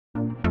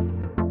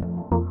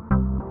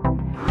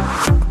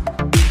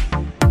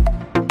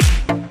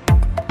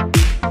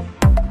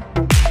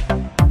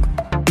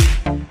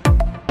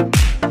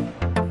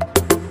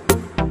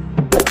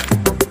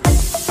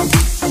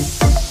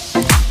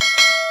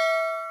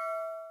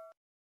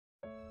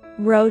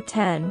Row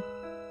 10.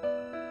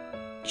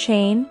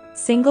 Chain,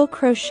 single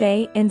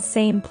crochet in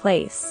same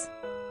place.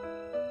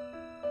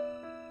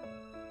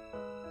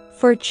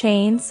 For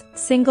chains,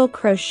 single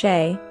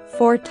crochet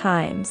 4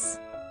 times.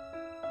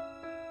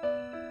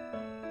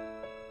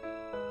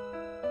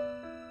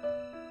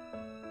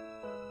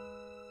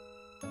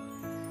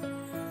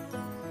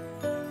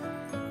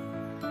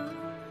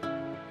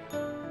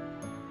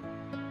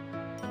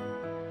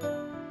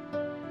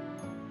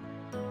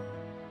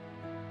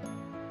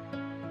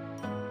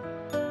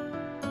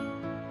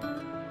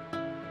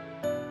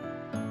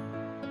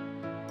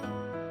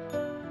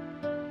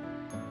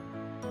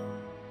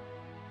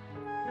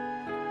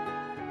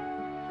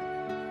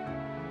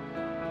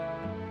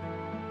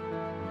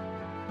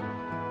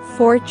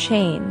 Four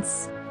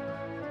chains.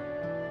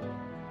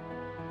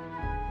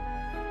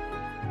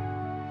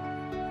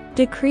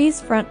 Decrease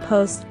front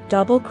post,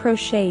 double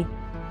crochet.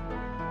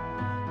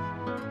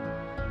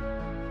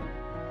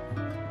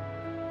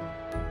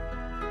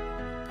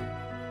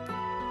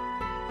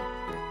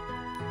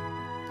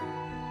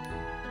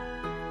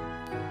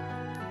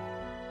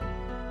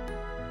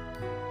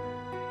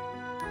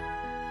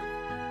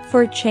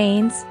 For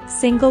chains,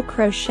 single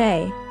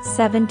crochet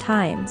 7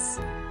 times.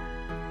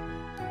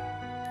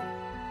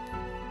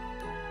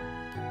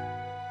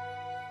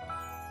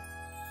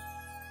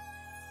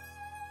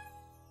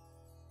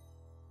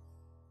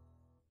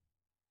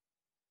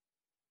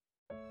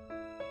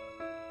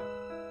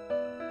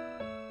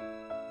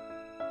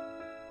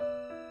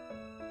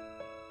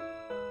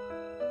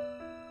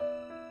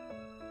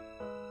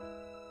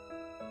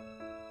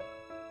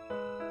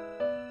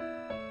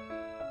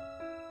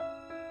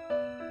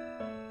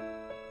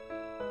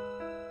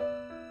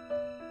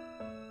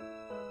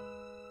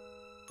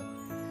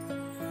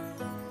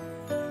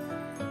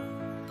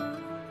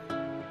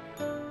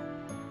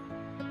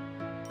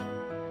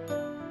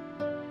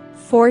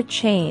 Four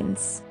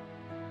chains.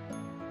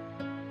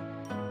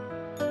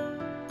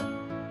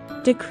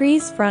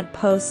 Decrease front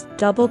post,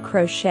 double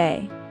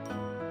crochet.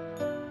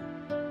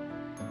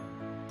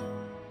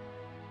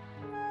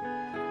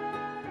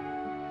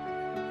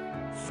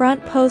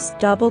 Front post,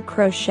 double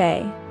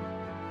crochet.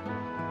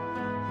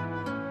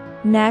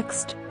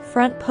 Next,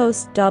 front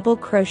post, double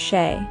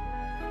crochet.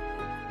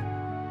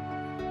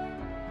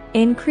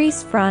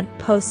 Increase front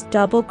post,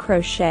 double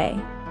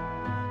crochet.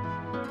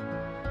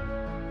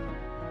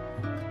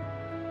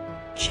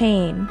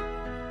 Chain.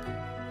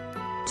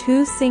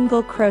 2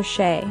 single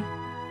crochet.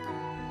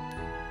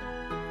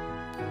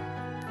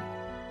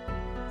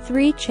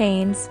 3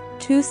 chains,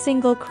 2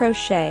 single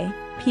crochet,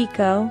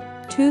 picot,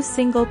 2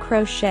 single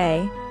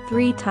crochet,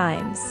 3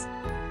 times.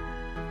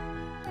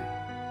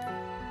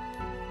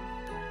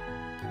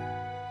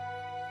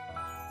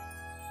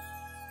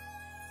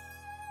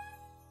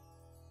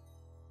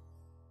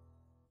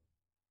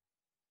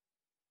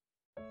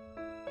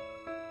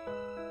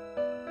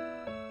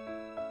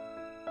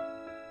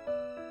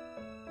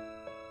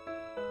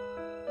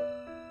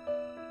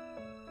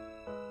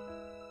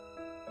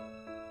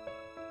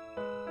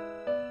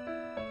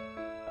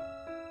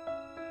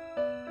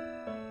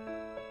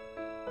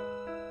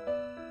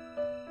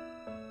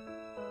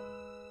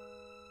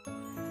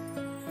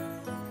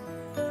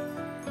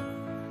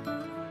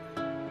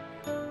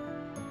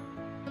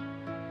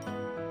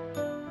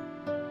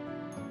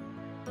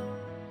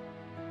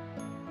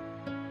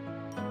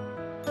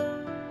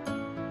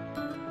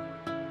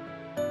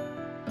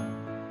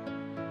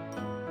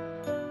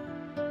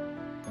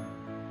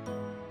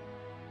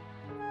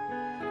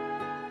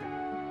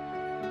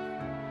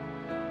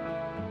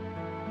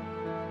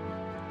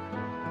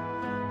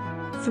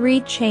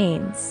 Three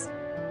chains.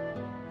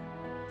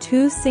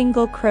 2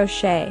 single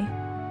crochet.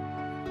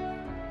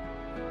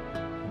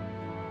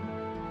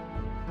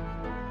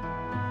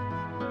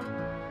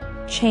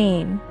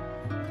 Chain.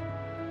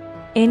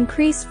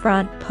 Increase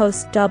front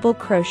post, double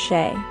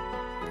crochet.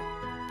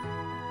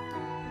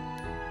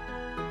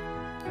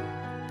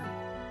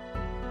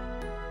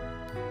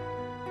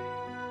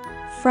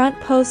 Front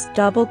post,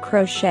 double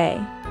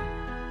crochet.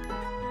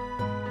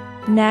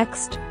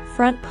 Next,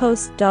 front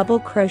post, double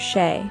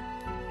crochet.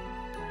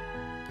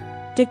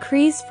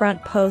 Decrease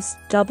front post,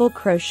 double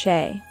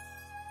crochet.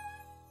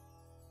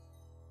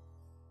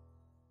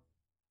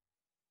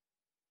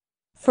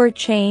 For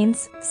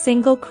chains,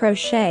 single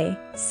crochet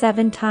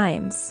 7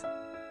 times.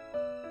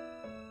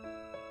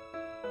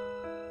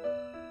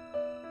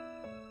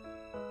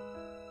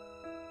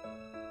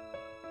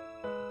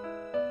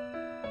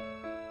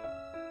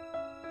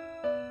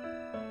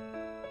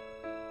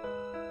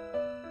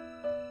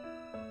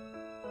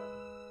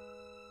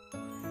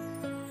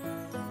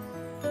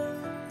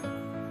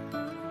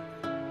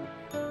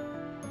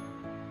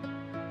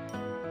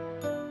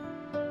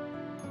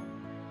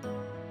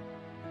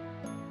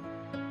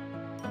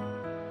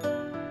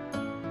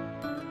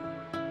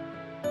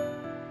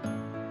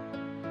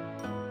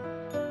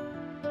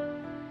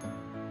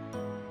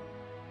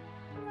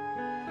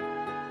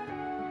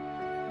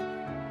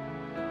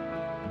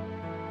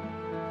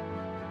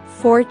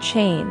 Four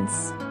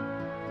chains.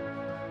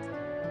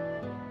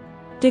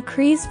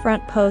 Decrease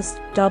front post,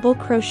 double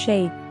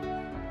crochet.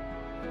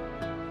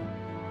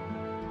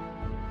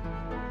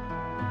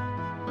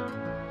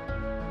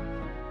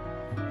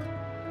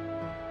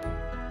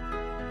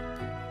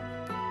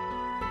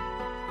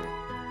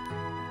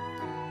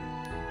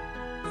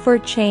 For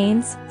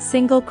chains,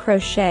 single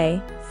crochet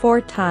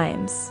 4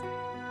 times.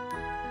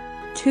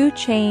 2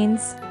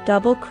 chains,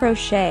 double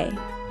crochet.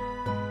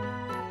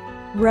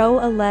 Row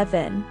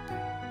 11.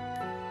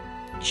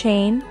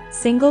 Chain,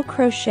 single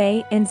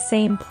crochet in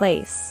same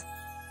place.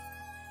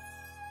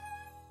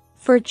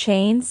 For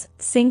chains,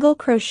 single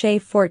crochet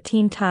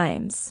 14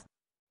 times.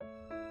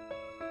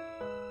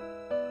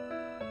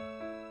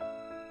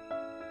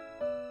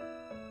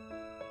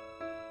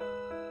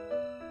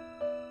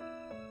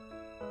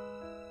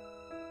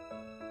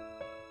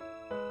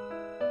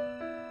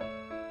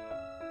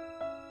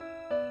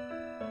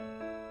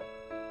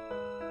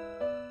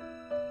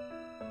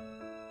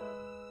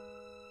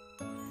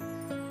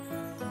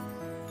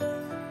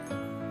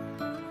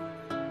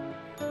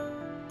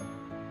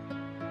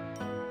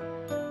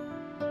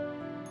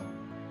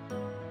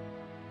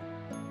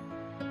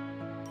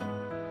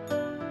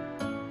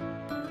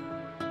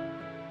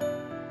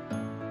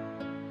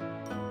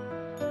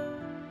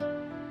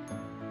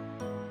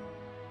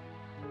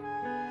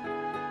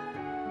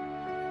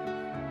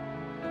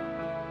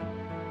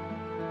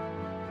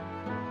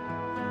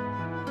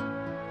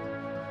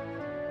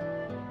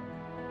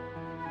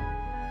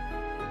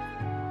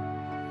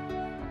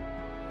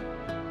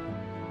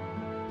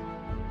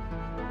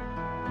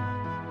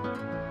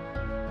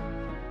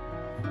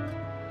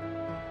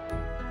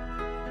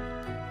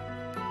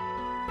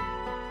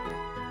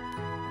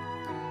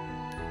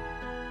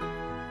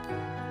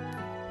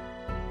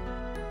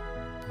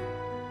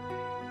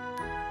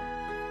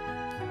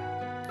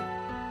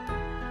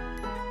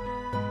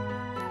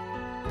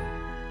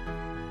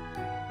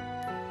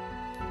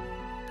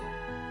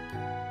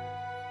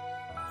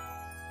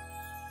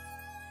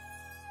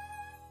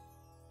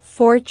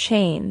 Four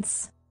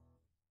chains.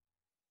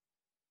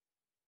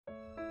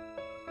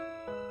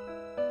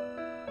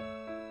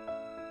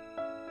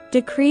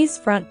 Decrease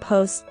front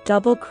post,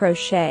 double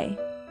crochet.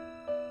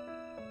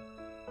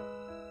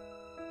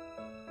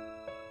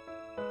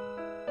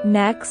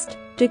 Next,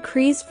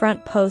 decrease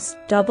front post,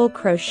 double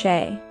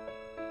crochet.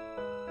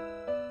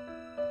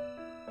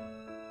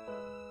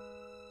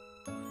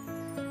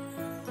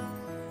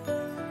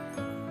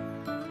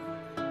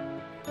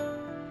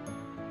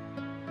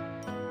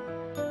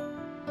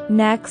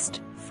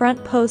 Next,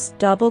 front post,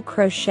 double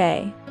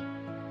crochet.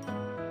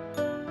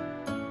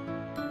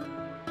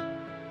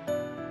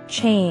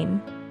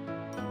 Chain.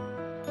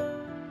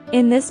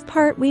 In this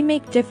part we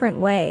make different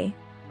way.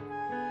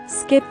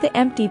 Skip the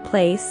empty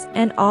place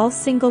and all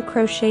single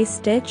crochet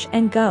stitch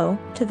and go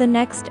to the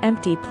next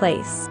empty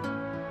place.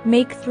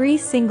 Make 3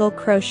 single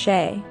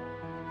crochet.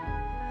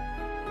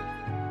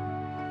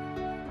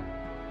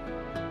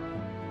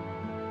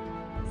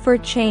 For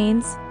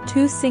chains,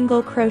 2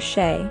 single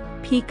crochet,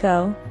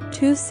 picot,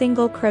 2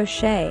 single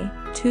crochet,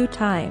 2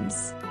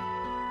 times.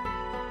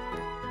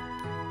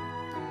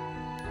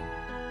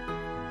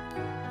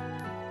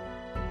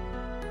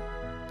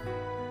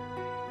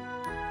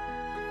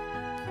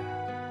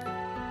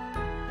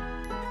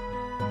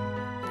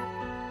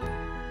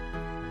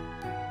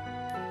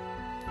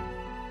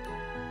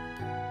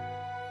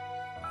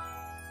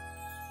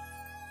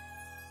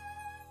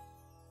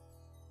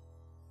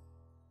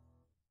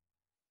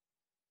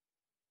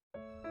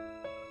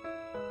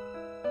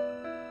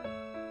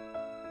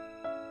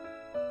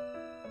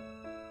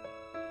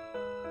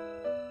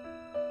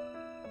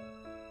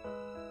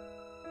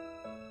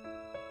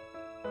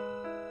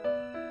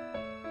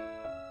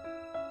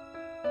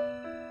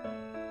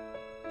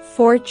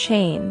 Four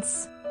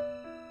chains.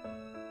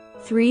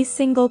 3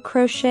 single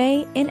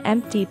crochet in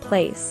empty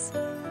place.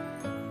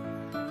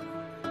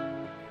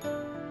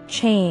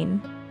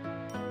 Chain.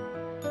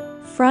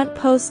 Front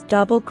post,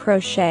 double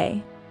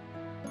crochet.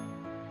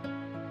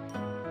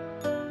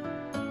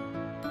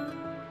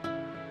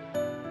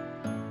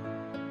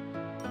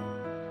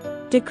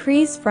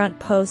 Decrease front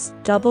post,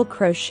 double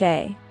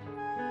crochet.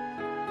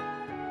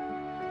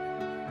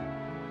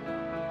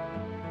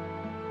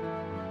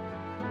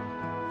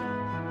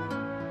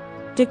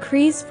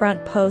 Decrease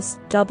front post,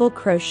 double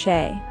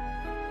crochet.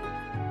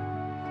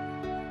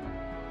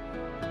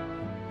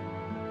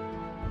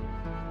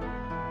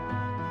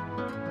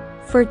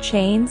 For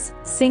chains,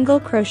 single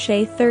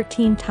crochet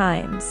 13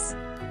 times.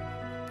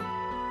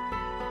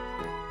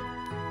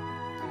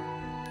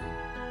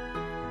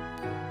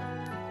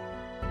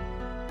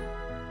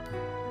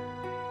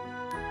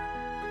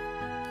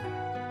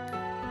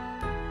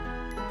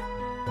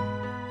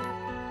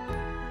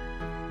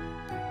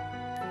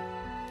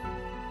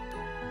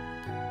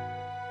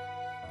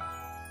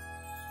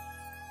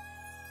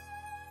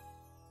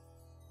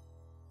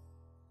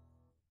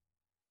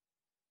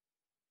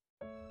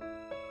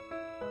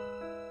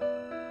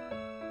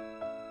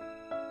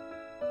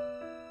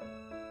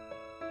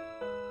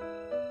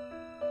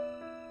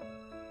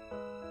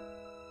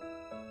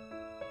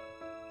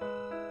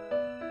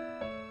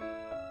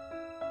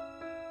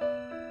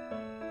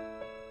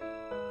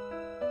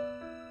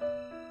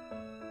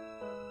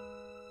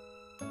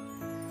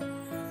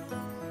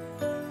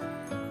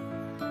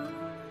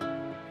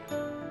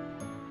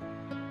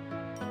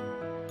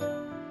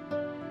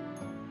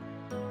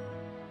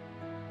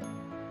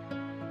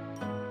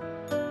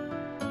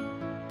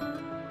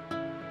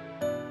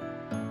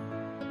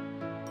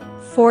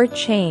 4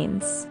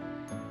 chains.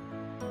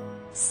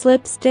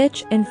 Slip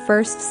stitch in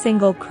first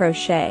single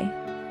crochet.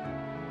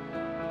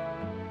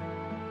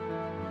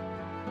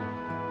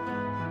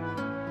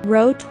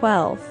 Row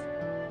 12.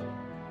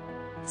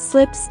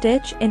 Slip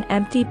stitch in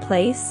empty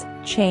place,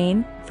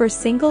 chain, for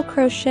single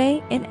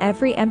crochet in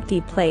every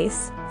empty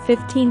place,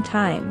 15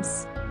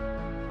 times.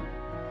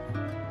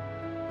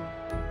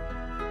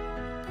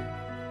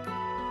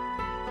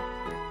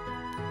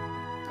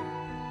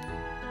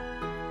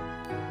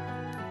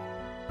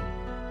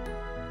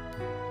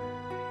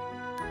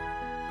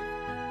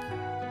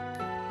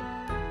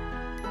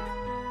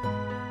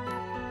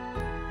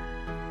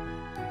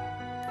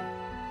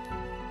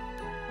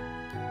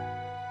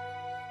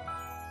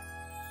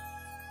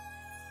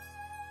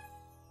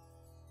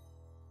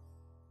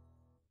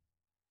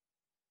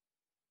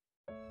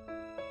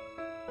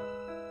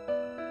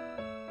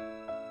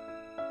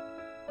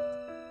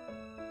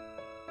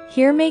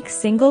 Here make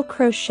single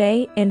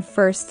crochet in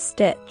first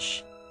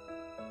stitch.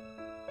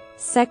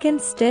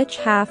 Second stitch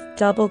half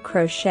double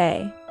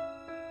crochet.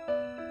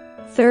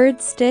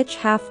 Third stitch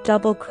half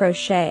double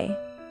crochet.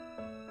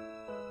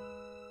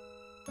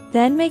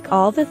 Then make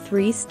all the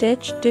 3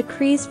 stitch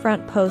decrease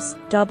front post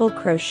double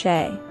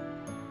crochet.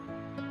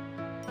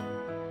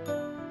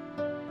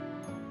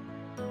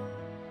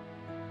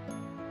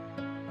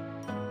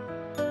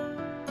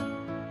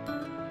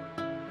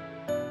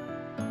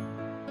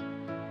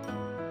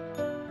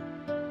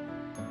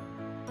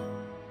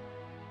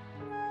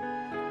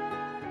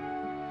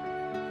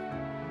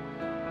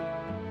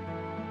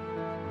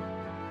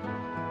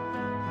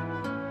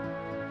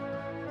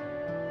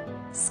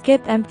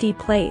 Skip empty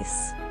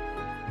place.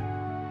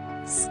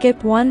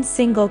 Skip 1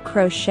 single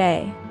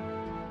crochet.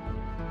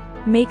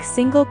 Make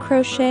single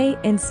crochet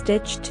in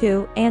stitch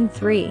 2 and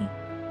 3.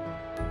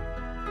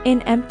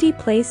 In empty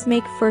place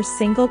make first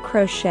single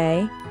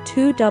crochet,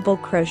 2 double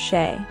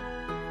crochet.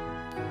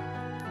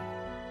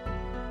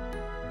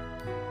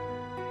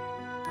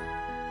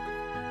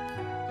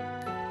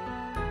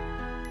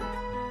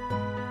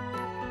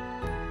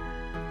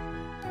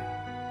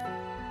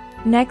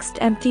 Next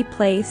empty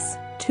place,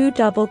 2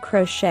 double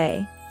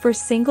crochet, for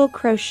single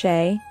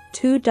crochet,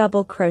 2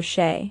 double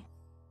crochet.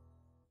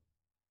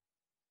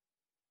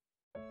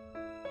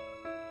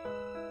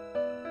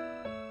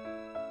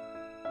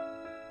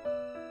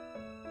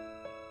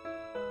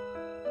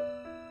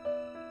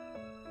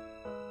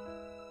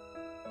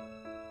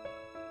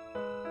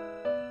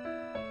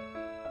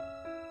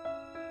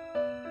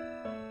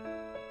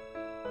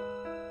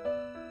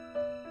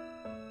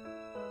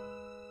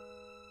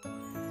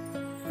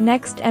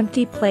 Next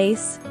empty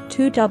place,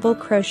 2 double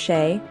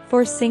crochet,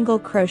 for single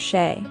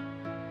crochet.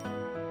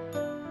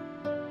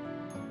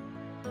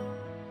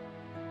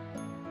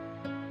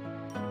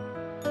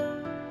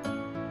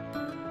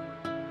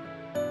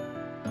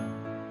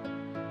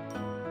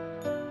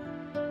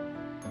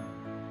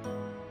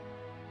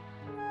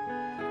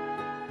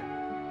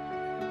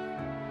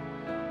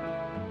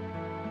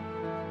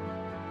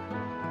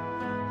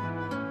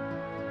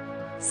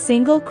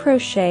 Single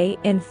crochet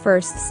in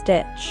first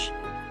stitch.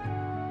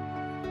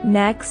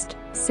 Next,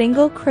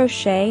 single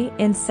crochet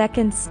in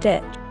second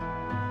stitch.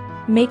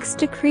 Makes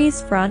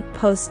decrease front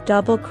post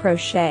double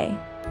crochet.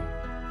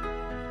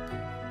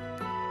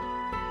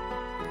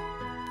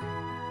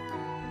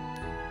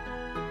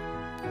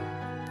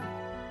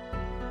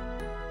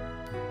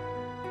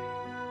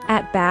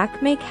 At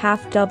back make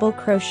half double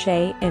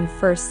crochet in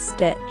first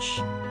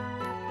stitch.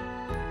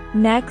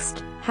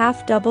 Next,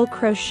 half double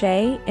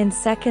crochet in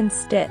second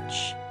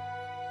stitch.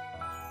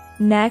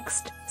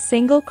 Next,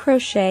 single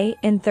crochet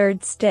in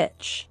third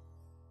stitch.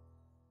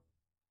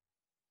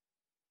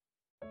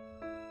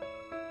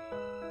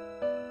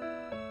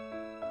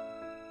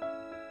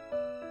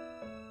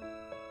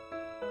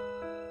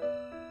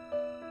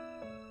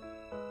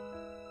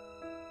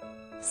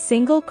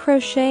 Single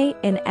crochet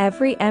in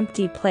every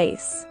empty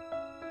place.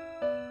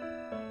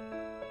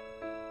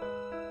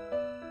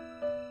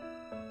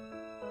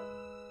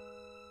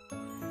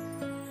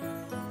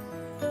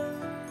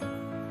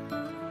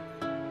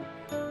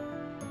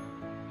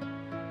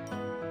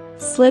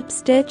 Slip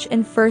stitch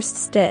in first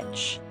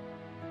stitch.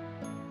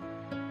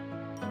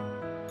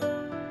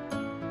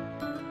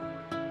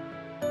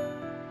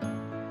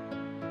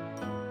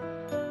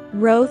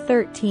 Row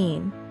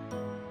 13.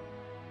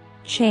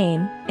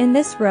 Chain. In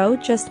this row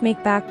just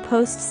make back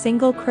post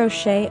single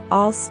crochet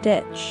all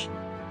stitch.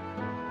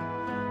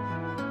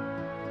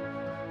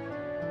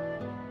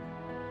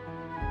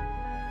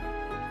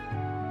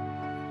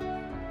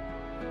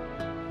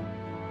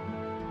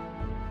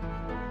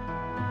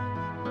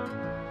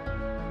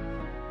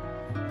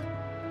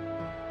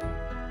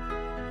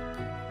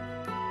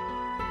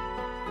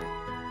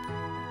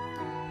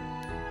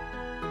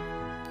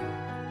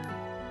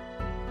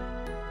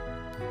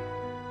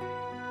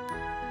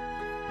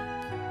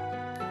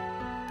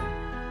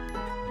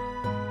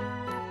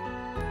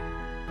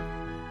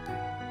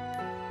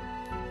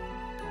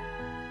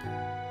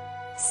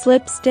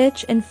 Slip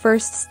stitch in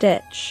first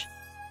stitch.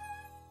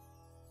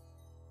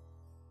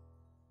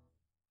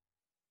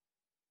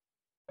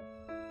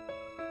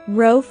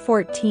 Row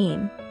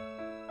 14.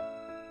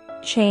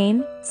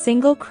 Chain,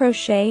 single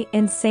crochet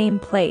in same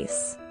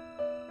place.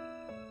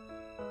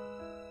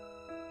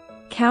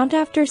 Count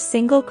after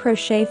single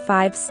crochet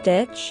 5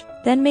 stitch,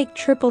 then make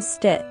triple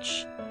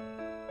stitch.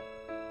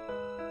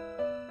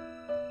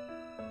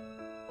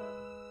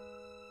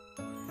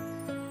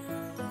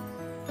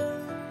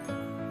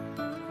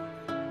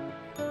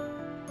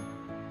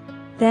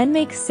 Then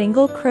make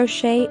single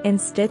crochet in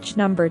stitch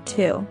number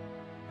 2.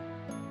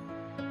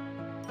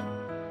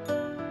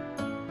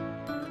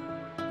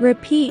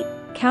 Repeat,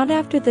 count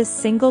after this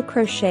single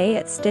crochet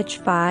at stitch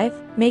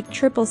 5, make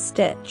triple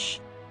stitch.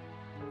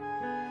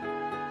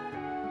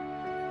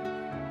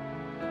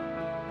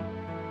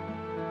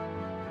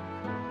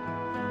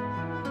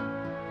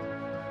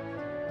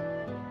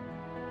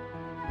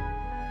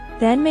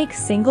 Then make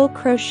single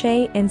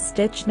crochet in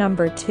stitch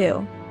number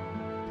 2.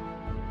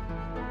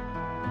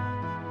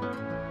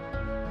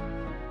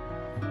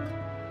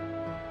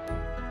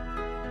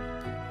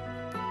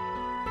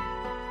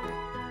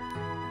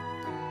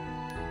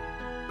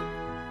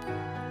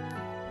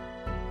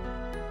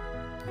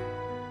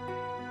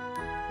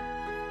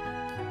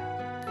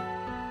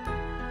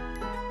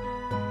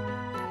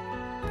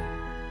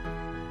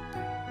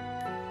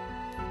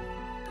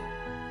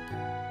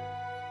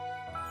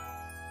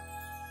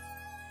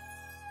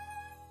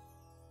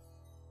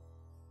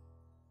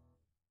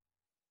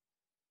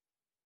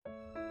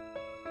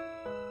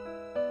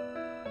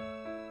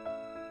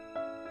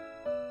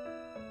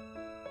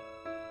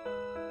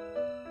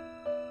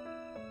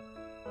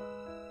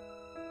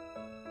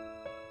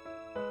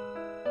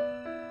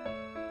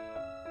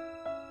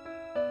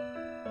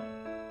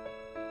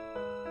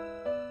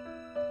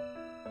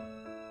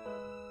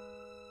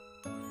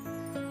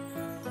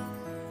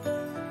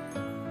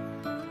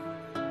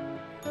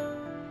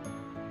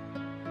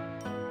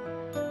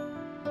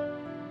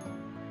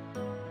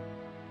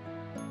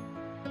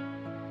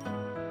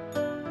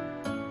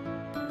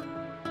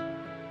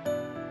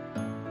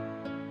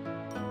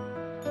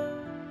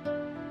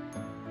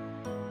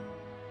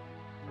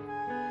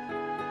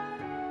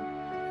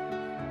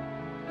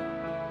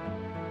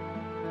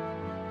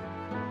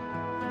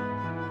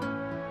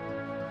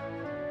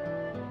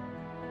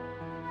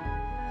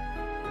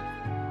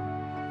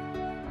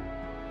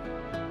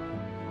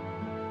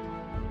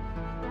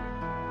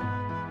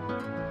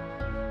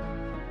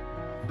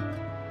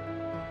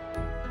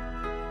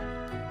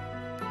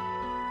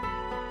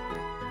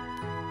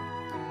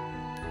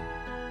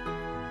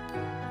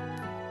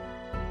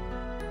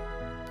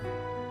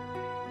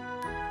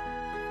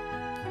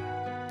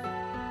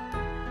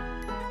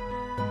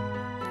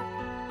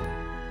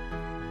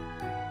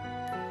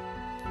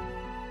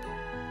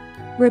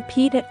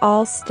 Repeat at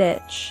all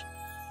stitch.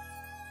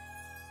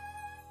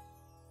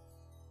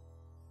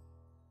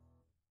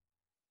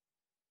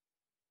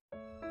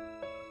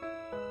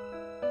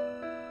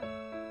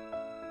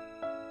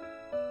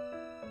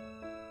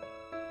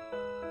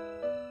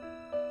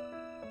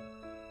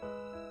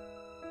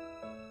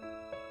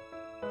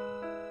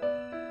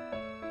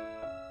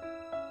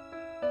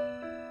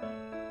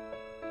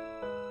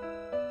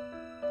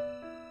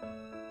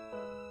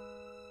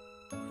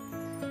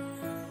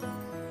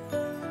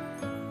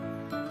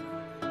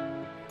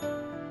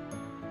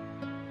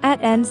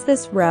 At ends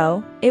this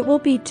row, it will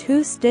be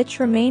 2 stitch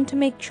remain to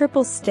make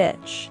triple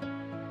stitch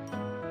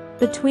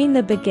between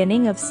the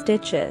beginning of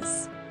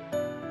stitches.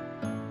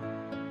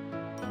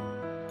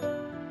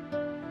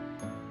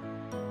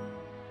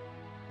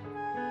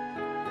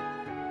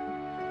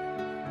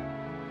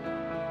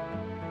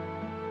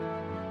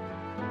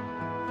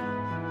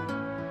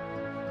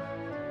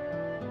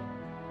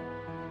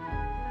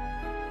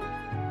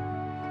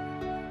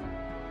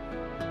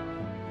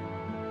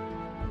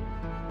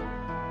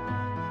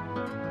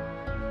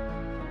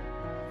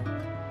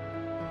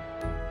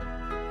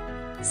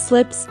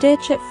 Slip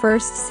stitch at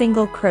first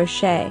single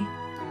crochet.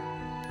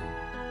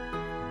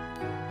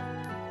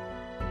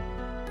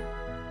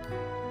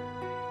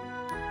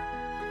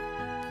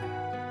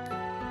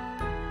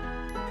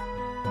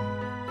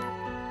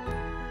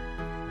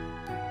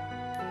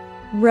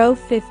 Row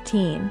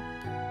 15.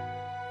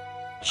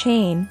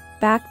 Chain,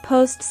 back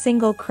post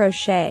single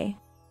crochet.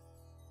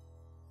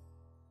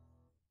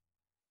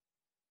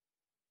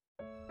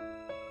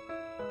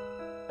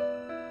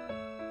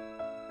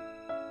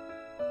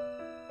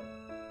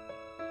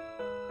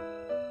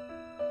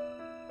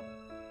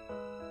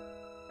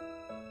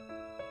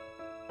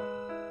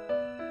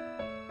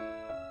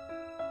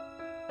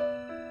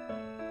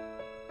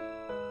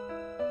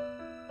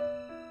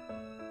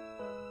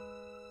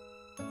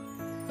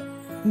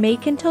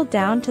 Make until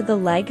down to the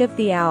leg of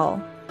the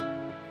owl.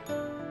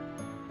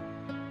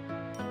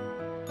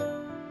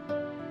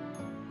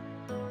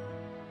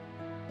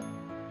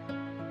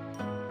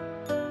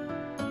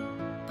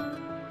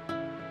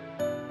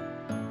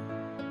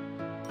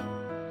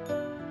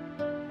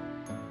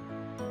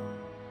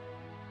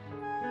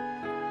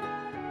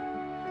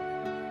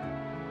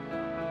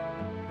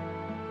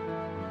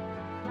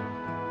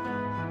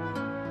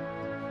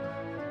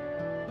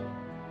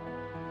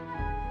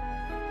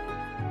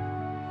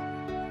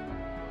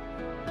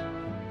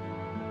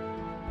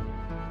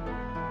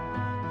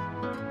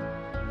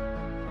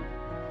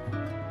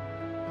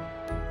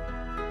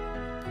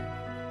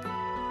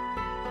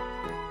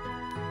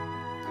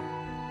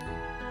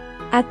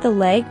 At the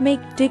leg, make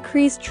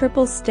decrease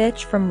triple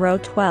stitch from row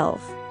 12.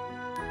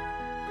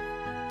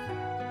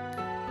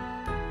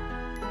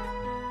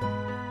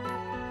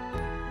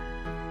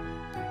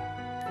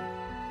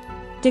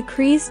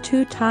 Decrease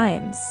 2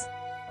 times.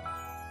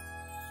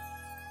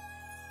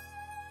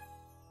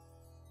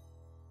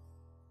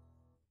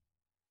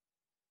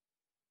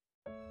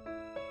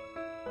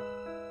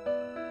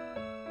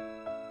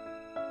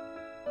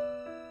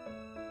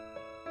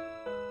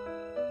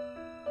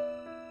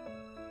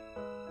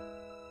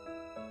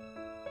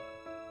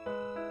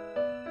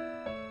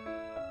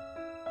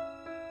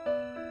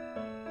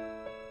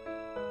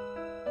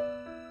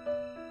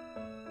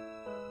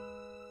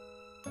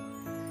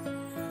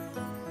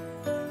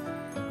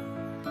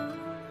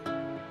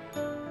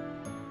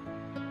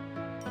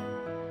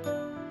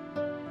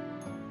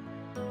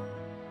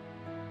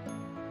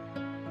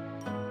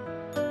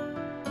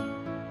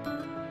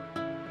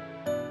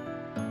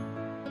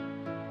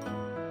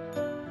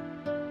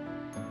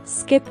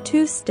 Skip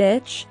 2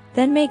 stitch,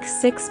 then make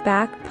 6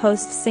 back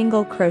post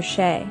single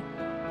crochet.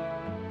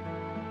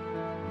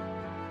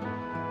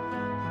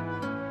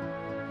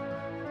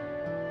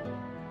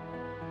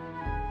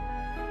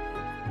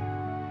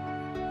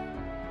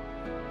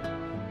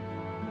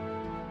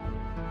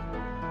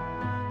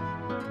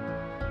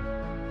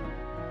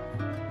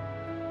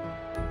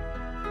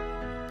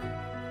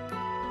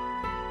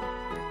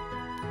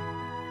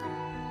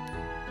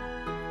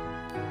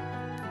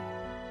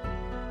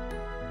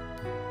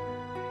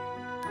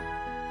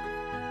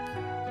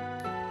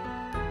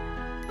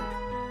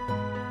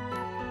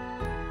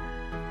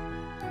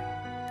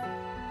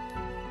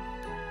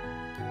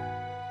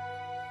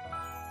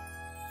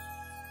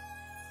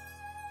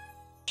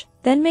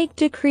 Then make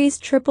decrease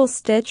triple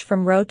stitch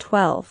from row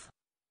 12.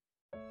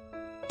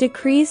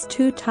 Decrease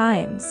 2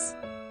 times.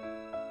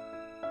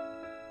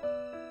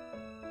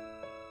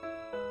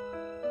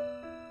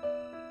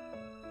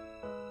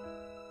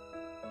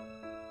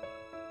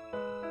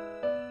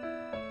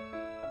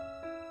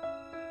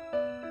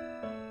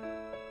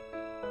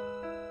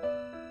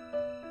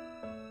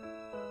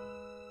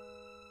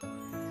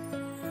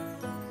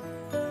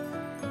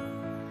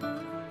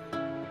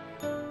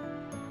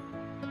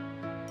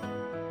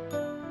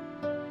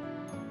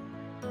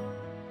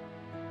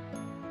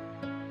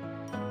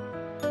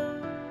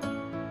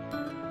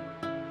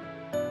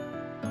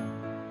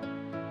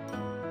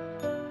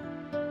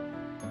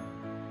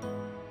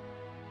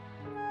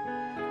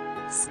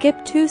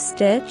 Skip 2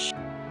 stitch.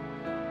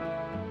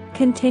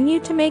 Continue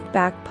to make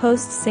back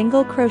post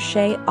single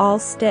crochet all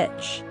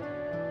stitch.